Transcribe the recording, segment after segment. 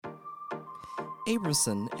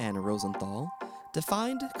Aberson and Rosenthal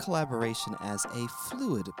defined collaboration as a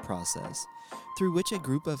fluid process through which a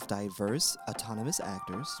group of diverse autonomous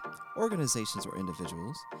actors, organizations, or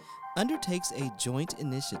individuals undertakes a joint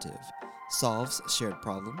initiative, solves shared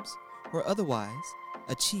problems, or otherwise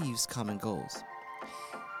achieves common goals.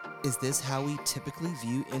 Is this how we typically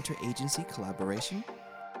view interagency collaboration?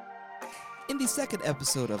 In the second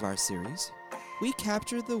episode of our series, we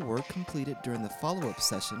capture the work completed during the follow-up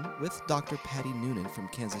session with Dr. Pattie Noonan from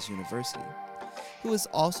Kansas University, who is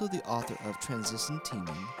also the author of Transition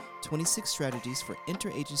Teaming, 26 Strategies for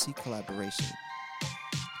Interagency Collaboration.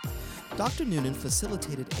 Dr. Noonan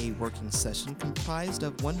facilitated a working session comprised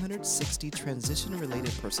of 160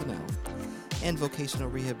 transition-related personnel and vocational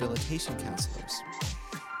rehabilitation counselors.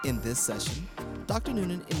 In this session, Dr.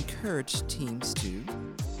 Noonan encouraged teams to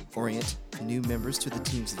orient new members to the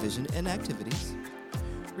team's vision and activities,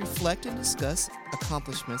 reflect and discuss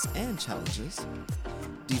accomplishments and challenges,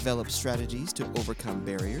 develop strategies to overcome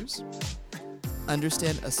barriers,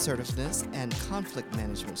 understand assertiveness and conflict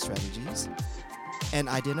management strategies, and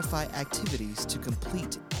identify activities to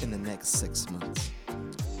complete in the next 6 months.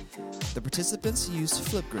 The participants used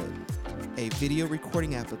Flipgrid, a video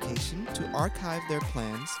recording application, to archive their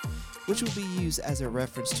plans, which will be used as a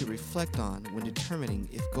reference to reflect on when determining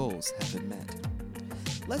if goals have been met.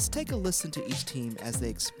 Let's take a listen to each team as they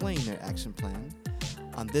explain their action plan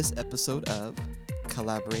on this episode of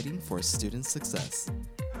Collaborating for Student Success.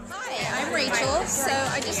 Hi, I'm Rachel. So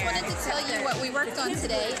I just wanted to tell you what we worked on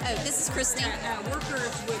today. Oh, this is Christy.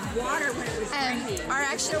 Our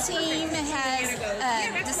action team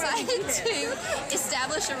has decided to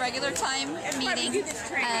establish a regular time meeting.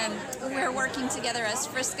 We're working together as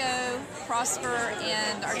Frisco, Prosper,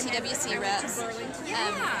 and our TWC reps.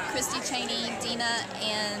 Christy, Cheney, Dina,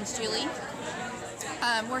 and Julie.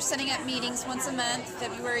 We're setting up meetings once a month,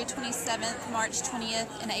 February 27th, March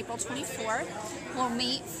 20th, and April 24th. We'll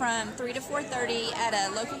meet from 3 to 4:30 at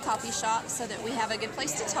a local coffee shop so that we have a good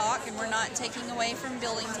place to talk and we're not taking away from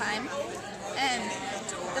building time. And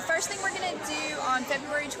the first thing we're going to do on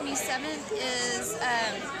February 27th is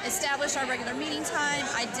establish our regular meeting time,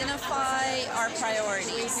 identify our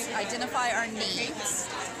priorities, identify our needs.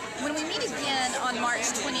 When we meet again on March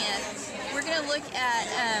 20th, we're going to look at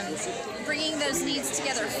bringing those needs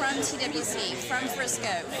together from TWC, from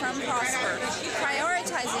Frisco, from Prosper,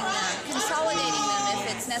 prioritizing them, consolidating them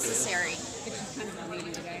if it's necessary.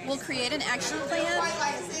 We'll create an action plan,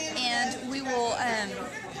 and we will,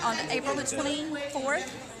 on April the 24th,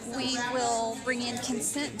 we will bring in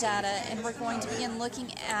consent data, and we're going to begin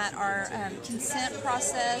looking at our consent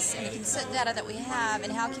process and the consent data that we have,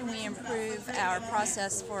 and how can we improve our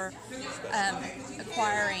process for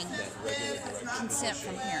acquiring consent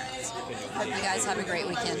from parents. Hope you guys have a great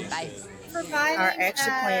weekend. Bye. Our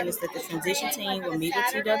action plan is that the transition team will meet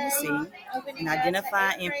with TWC and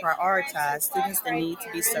identify and prioritize students that need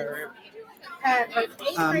to be served.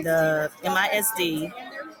 The MISD,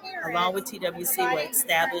 along with TWC, will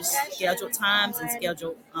establish scheduled times and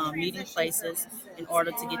scheduled meeting places in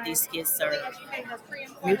order to get these kids served.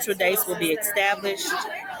 Mutual dates will be established,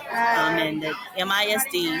 and the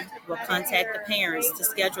MISD will contact the parents to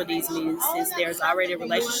schedule these meetings, since there's already a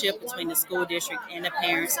relationship between the school district and the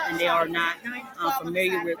parents, and they are not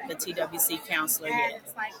familiar with the TWC counselor yet.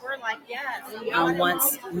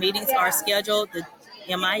 Once meetings are scheduled, the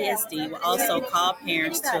MISD will also call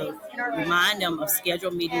parents to remind them of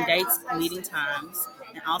scheduled meeting dates, meeting times,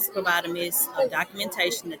 and also provide a list of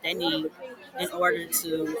documentation that they need in order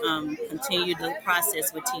to continue the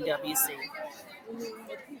process with TWC.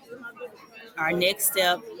 Our next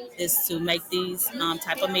step is to make these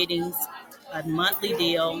type of meetings a monthly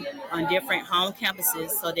deal on different home campuses,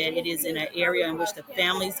 so that it is in an area in which the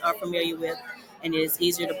families are familiar with, and it is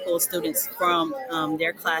easier to pull students from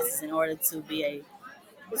their classes in order to be a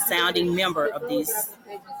sounding member of these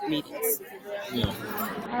meetings.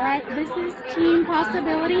 All right, this is Team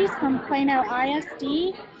Possibilities from Plano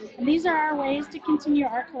ISD, and these are our ways to continue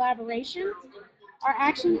our collaboration. Our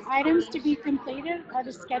action items to be completed are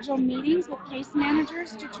to schedule meetings with case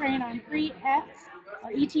managers to train on pre-ETS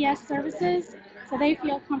or ETS services so they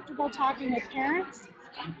feel comfortable talking with parents,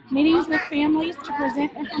 meetings with families to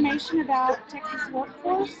present information about Texas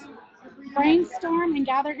workforce, brainstorm and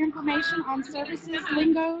gather information on services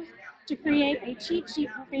lingo to create a cheat sheet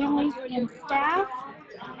for families and staff,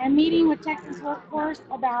 and meeting with Texas Workforce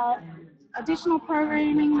about additional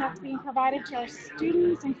programming that's being provided to our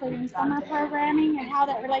students, including summer programming and how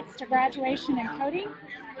that relates to graduation and coding.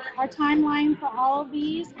 Our timeline for all of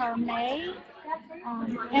these are May.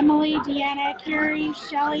 Emily, Deanna, Carrie,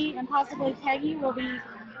 Shelley, and possibly Peggy will be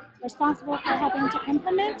responsible for helping to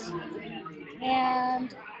implement.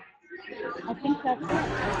 And I think that's it.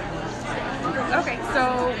 Okay,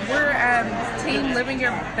 so we're Team Living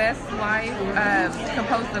Your Best Life,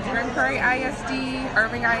 composed of Grand Prairie ISD,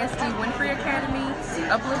 Irving ISD, Winfrey Academy,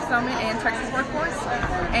 Uplift Summit, and Texas Workforce.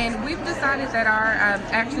 And we've decided that our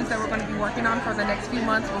actions that we're going to be working on for the next few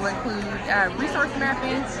months will include resource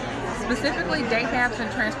mapping, specifically day caps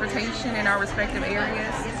and transportation in our respective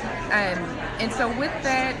areas. And so with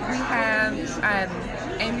that, we have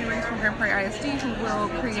Amy Reese from Grand Prairie ISD, who will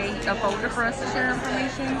create a folder for us to share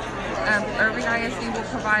information. Irving ISD will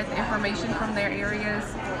provide the information from their areas.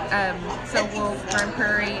 So will Grand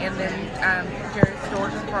Prairie, and then Jared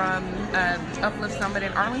Storrs from Uplift Summit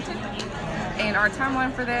in Arlington. And our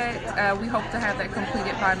timeline for that, we hope to have that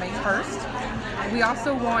completed by May 1st. We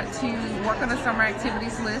also want to work on a summer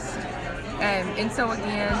activities list. And so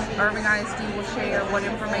again, Irving ISD will share what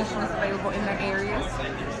information is available in their areas.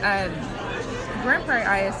 Grand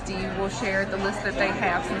Prairie ISD will share the list that they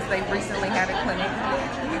have since they've recently had a clinic.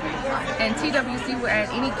 And TWC will add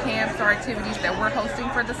any camps or activities that we're hosting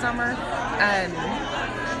for the summer,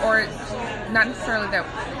 or not necessarily that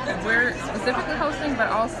we're specifically hosting, but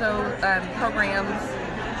also programs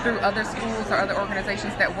through other schools or other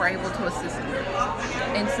organizations that we're able to assist with.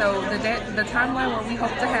 And so the timeline where we hope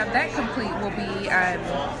to have that complete will be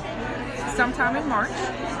sometime in March.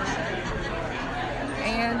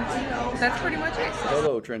 And that's pretty much it.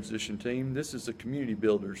 Hello, transition team. This is the Community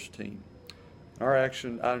Builders team. Our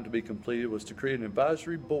action item to be completed was to create an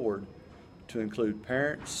advisory board to include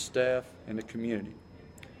parents, staff, and the community.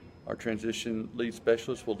 Our transition lead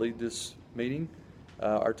specialist will lead this meeting.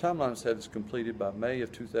 Our timeline is to have this completed by May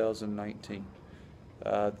of 2019.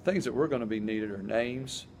 The things that we're going to be needed are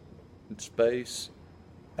names, space,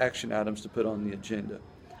 action items to put on the agenda.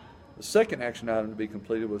 The second action item to be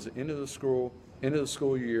completed was the end of the school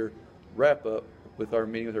year wrap up with our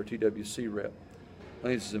meeting with our TWC rep. I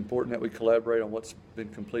think it's important that we collaborate on what's been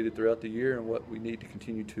completed throughout the year and what we need to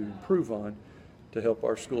continue to improve on to help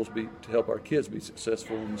our kids be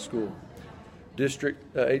successful in the school. District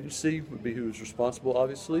agency would be who's responsible,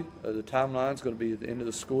 obviously. The timeline is going to be at the end of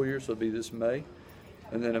the school year, so it'll be this May.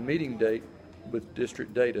 And then a meeting date with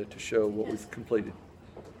district data to show what we've completed.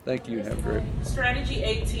 Thank you and have a great one. Strategy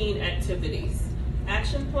 18 activities.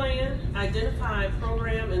 Action plan, identify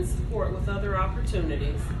program and support with other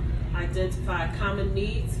opportunities. Identify common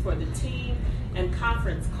needs for the team and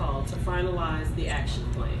conference call to finalize the action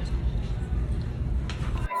plan.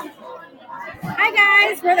 Hi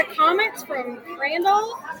guys, we're the Comets from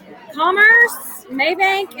Randall, Commerce,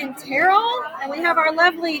 Maybank, and Terrell, and we have our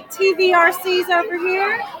lovely TVRCs over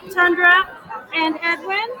here, Tundra and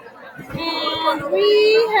Edwin, and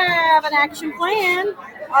we have an action plan.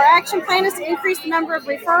 Our action plan is to increase the number of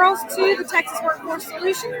referrals to the Texas Workforce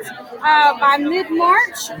Solutions by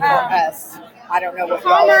mid-March. I don't know what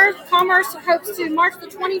Commerce hopes to March the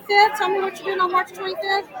 25th. Tell me what you're doing on March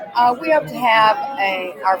 25th. We hope to have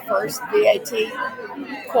our first VAT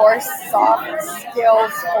course, soft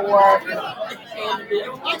skills for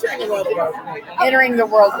entering the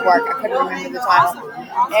world of work. I couldn't remember the title.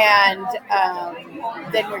 And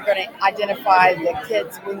then we're going to identify the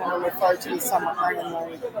kids we want to refer to the Summer Earn and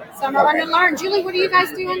Learn. Summer Earn and Learn. Julie, what are you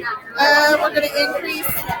guys doing? We're going to increase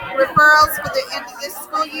referrals for the end of this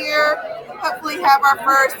school year. Hopefully have our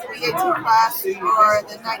first VAT class for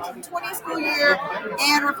the 1920 school year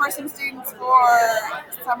and refer some students for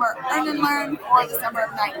Summer Earn and Learn for the summer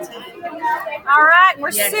of 19. All right,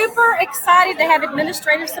 we're super excited to have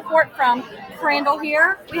administrative support from Crandall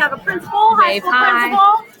here. We have a principal, high school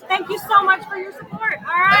principal. Thank you so much for your support.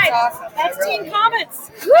 All right, that's awesome. That's Team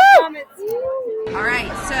Comets. All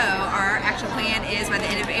right, so our action plan is by the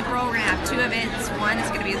end of April, we're going to have 2 events. One is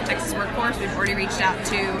going to be the Texas Workforce. We've already reached out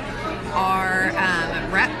to our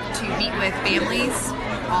rep to meet with families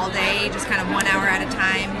all day, just kind of 1 hour at a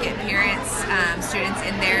time, get parents, students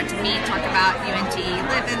in there to meet, talk about UNT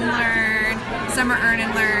Live and Learn, Summer Earn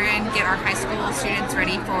and Learn, get our high school students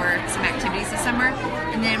ready for some activities this summer.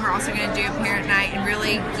 And then we're also going to do a parent night and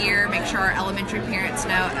really make sure our elementary parents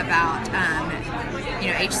know about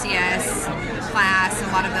HCS class, a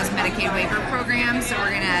lot of those Medicaid waiver programs. So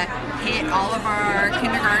we're going to hit all of our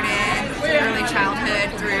kindergarten, early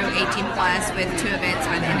childhood through 18 plus with 2 events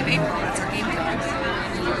by the end of April. That's our game plan.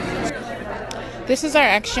 This is our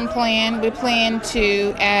action plan. We plan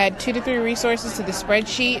to add 2 to 3 resources to the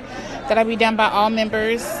spreadsheet. That'll be done by all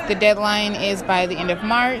members. The deadline is by the end of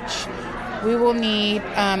March. We will need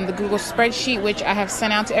the Google spreadsheet, which I have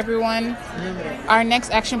sent out to everyone. Our next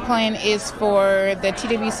action plan is for the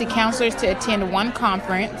TWC counselors to attend 1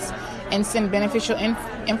 conference and send beneficial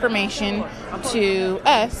information to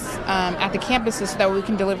us at the campuses so that we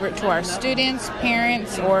can deliver it to our students,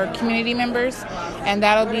 parents, or community members, and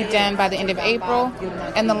that'll be done by the end of April.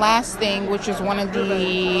 And the last thing, which is one of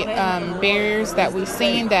the barriers that we've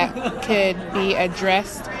seen that could be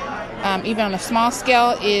addressed even on a small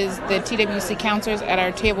scale, is the TWC counselors at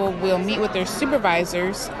our table will meet with their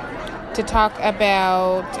supervisors to talk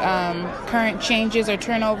about current changes or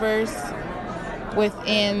turnovers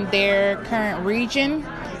within their current region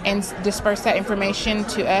and disperse that information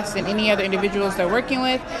to us and any other individuals they're working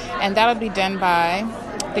with. And that'll be done by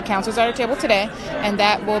the counselors at our table today, and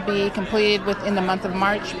that will be completed within the month of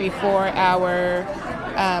March before our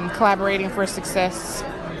Collaborating for Success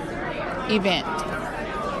event.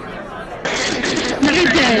 Very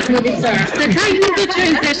good. The technical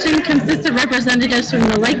transition consists of representatives from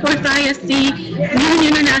the Lake Worth ISD, Newman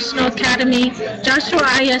International Academy, Joshua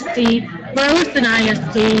ISD, Burleson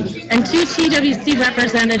ISD, and 2 TWC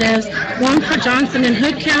representatives, one for Johnson and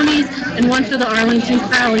Hood counties and one for the Arlington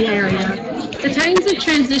Crowley area. The Titans of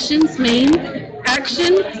Transition's main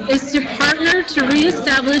action is to partner to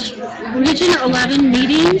reestablish Region 11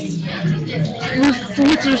 meetings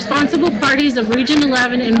with responsible parties of Region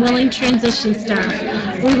 11 and willing transition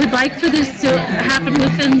staff. We would like for this to happen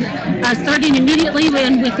starting immediately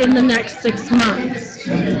and within the next 6 months.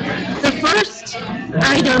 The first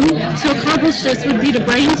item to accomplish this would be to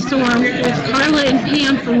brainstorm with Carla and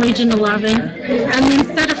Pam from Region 11, and then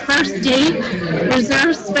set a first date,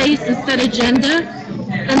 reserve space, and set agenda,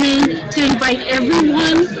 and then to invite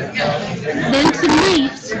everyone then to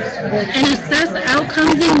meet and assess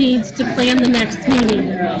outcomes and needs to plan the next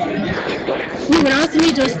meeting. We would also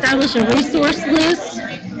need to establish a resource list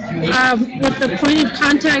with the point of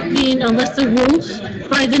contact being Alyssa Wolf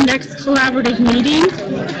by the next collaborative meeting,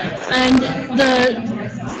 and the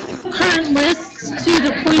current list to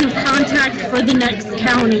the point of contact for the next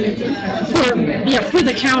county, for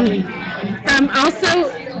the county.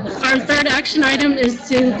 Also, our third action item is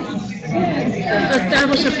to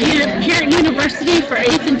establish a parent university for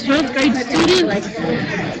 8th and 12th grade students,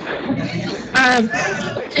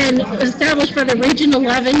 and established for the Region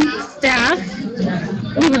 11 staff.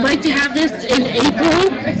 We would like to have this in April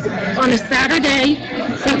on a Saturday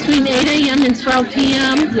between 8 a.m. and 12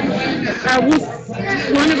 p.m.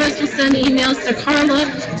 One of us will send emails to Carla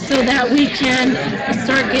so that we can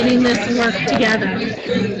start getting this work together.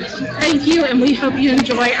 Thank you, and we hope you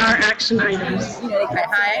enjoy our action items.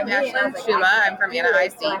 Hi, I'm Ashley Shuma. I'm from Anna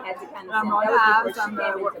IC. I'm Rhonda Ives. I'm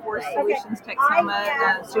the Workforce Solutions Tech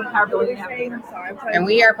Summit Student Power Building Navigator. And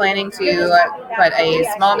we are planning to put a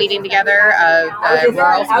small meeting together of the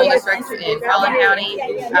rural school districts in Collin County,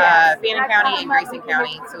 Fannin County, and Grayson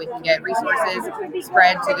County, so we can get resources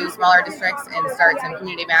spread to those smaller districts and start some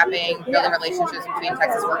community mapping, building relationships between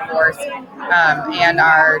Texas workforce and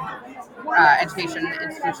our education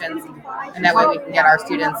institutions, and that way we can get our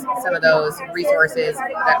students some of those resources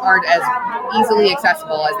that aren't as easily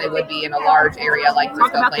accessible as they would be in a large area like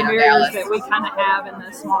Frisco, Plano, Dallas. That we kind of have in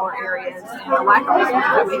the smaller areas and the lack of resources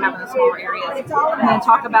that we have in the smaller areas, and then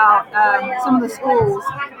talk about some of the schools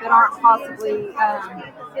that aren't possibly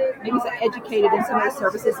maybe so educated in some of the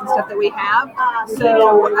services and stuff that we have,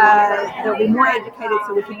 so they'll be more educated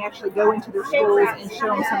so we can actually go into their schools and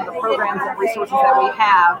show them some of the programs and resources that we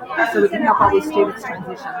have so we can help all these students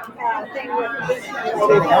transition.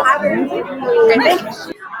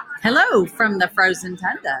 Hello from the frozen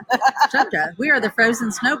tundra. We are the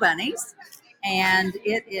Frozen Snow Bunnies, and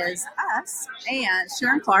it is us and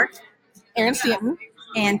Sharon Clark, Aaron Stanton,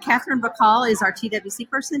 and Catherine Bacall is our TWC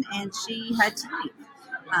person, and she had to leave.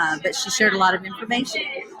 But she shared a lot of information.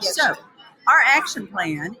 Yes. So our action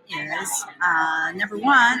plan is, number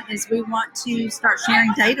one, is we want to start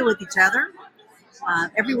sharing data with each other.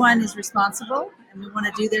 Everyone is responsible, and we want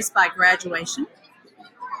to do this by graduation.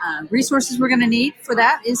 Resources we're going to need for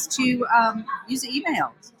that is to use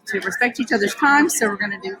email to respect each other's time. So we're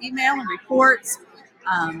going to do email and reports,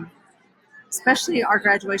 especially our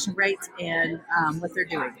graduation rates and what they're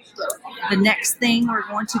doing. The next thing we're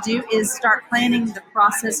going to do is start planning the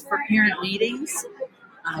process for parent meetings.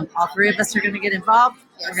 All three of us are going to get involved.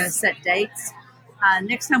 Yes. We're going to set dates.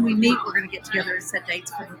 Next time we meet, we're going to get together and set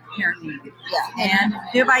dates for the parent meeting. Yeah. And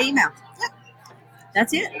do it by email. Yep.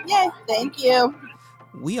 That's it. Yay. Thank you.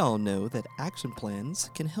 We all know that action plans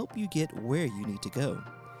can help you get where you need to go.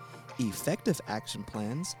 Effective action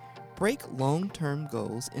plans break long-term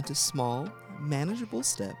goals into small, manageable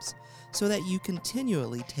steps so that you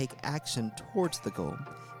continually take action towards the goal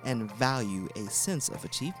and value a sense of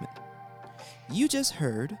achievement. You just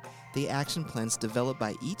heard the action plans developed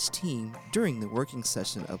by each team during the working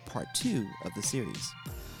session of Part 2 of the series.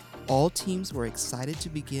 All teams were excited to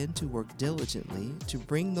begin to work diligently to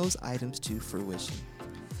bring those items to fruition.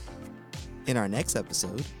 In our next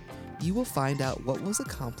episode, you will find out what was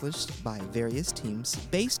accomplished by various teams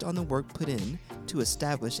based on the work put in to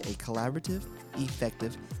establish a collaborative,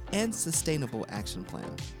 effective, and sustainable action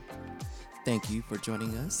plan. Thank you for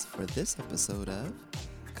joining us for this episode of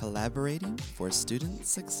Collaborating for Student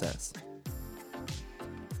Success.